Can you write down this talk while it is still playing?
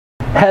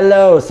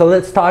Hello, so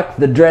let's talk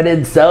the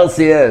dreaded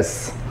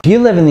Celsius. If you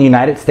live in the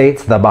United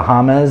States, the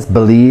Bahamas,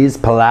 Belize,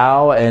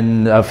 Palau,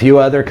 and a few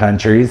other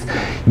countries,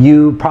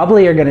 you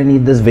probably are going to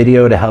need this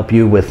video to help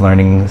you with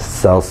learning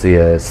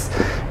Celsius.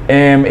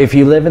 If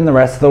you live in the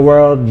rest of the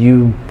world,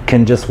 you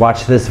can just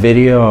watch this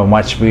video and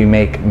watch me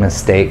make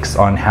mistakes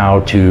on how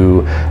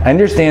to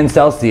understand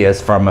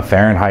Celsius from a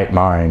Fahrenheit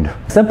mind.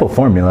 Simple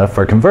formula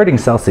for converting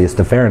Celsius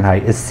to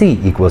Fahrenheit is C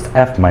equals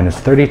F minus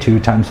 32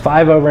 times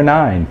 5 over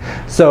 9.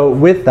 So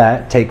with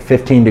that, take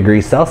 15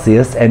 degrees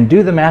Celsius and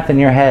do the math in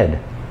your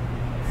head.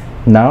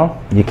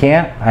 No, you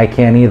can't? I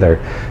can't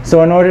either.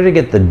 So in order to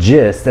get the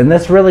gist, and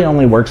this really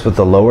only works with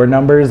the lower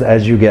numbers,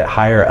 as you get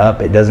higher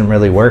up it doesn't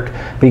really work,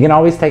 but you can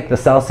always take the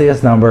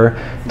Celsius number,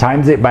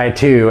 times it by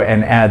 2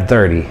 and add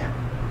 30.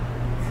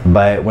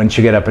 But once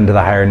you get up into the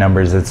higher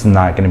numbers, it's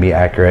not going to be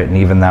accurate, and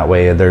even that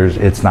way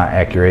it's not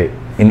accurate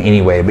in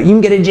any way, but you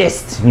can get a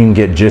gist. You can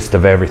get gist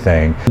of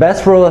everything. The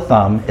best rule of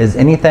thumb is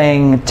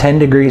anything 10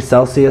 degrees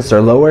Celsius or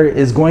lower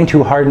is going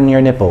to harden your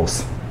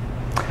nipples.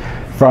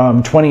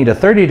 From 20 to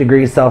 30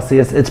 degrees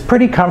Celsius, it's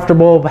pretty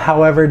comfortable,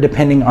 however,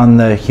 depending on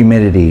the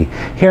humidity.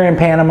 Here in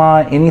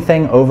Panama,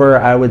 anything over,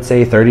 I would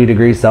say 30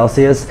 degrees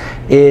Celsius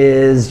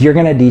is, you're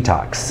gonna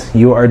detox.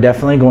 You are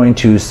definitely going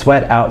to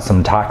sweat out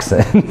some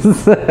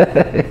toxins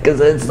because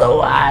it's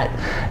so hot.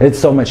 It's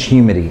so much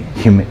humidity.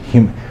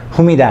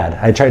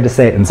 Humidad, I tried to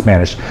say it in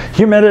Spanish.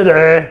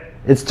 Humidity.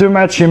 It's too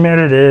much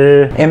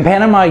humidity. In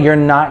Panama, you're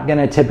not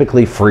gonna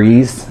typically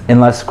freeze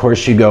unless, of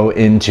course, you go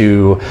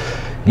into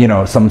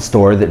some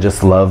store that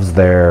just loves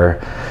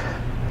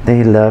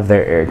they love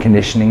their air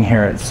conditioning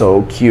here. It's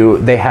so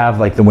cute. They have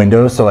like the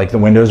windows, so like the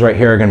windows right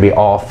here are gonna be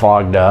all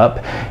fogged up,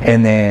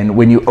 and then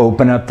when you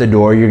open up the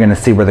door, you're gonna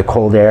see where the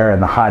cold air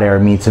and the hot air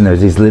meets, and there's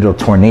these little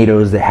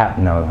tornadoes that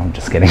happen. No, I'm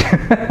just kidding.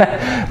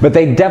 But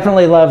they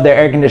definitely love their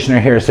air conditioner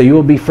here, so you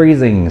will be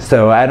freezing.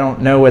 So I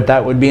don't know what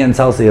that would be in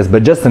Celsius,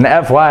 but just an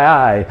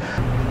FYI.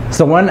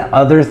 So one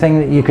other thing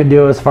that you could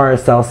do as far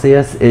as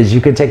Celsius is you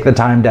could take the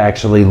time to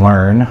actually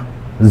learn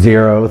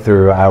 0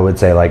 through, I would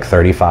say, like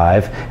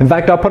 35. In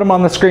fact, I'll put them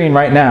on the screen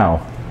right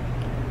now.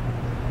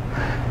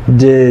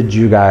 Did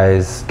you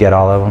guys get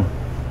all of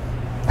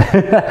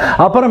them?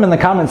 I'll put them in the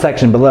comment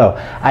section below.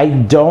 I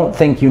don't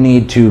think you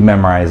need to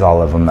memorize all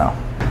of them though.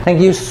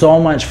 Thank you so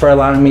much for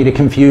allowing me to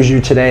confuse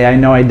you today. I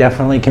know I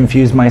definitely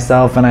confused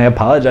myself, and I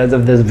apologize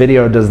if this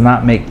video does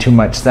not make too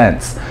much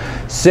sense.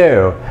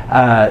 So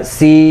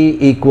C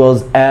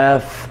equals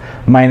F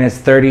minus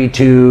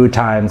 32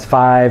 times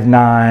 5,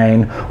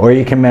 9, or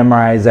you can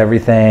memorize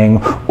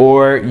everything,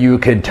 or you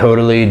could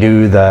totally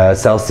do the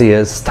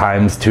Celsius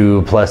times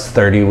 2 plus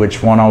 30,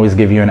 which won't always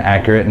give you an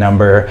accurate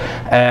number,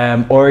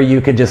 or you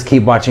could just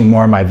keep watching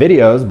more of my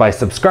videos by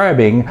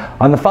subscribing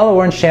on the Follow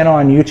Orange channel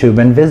on YouTube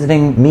and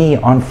visiting me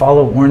on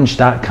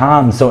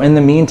followorange.com. So in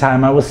the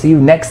meantime, I will see you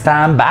next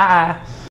time. Bye!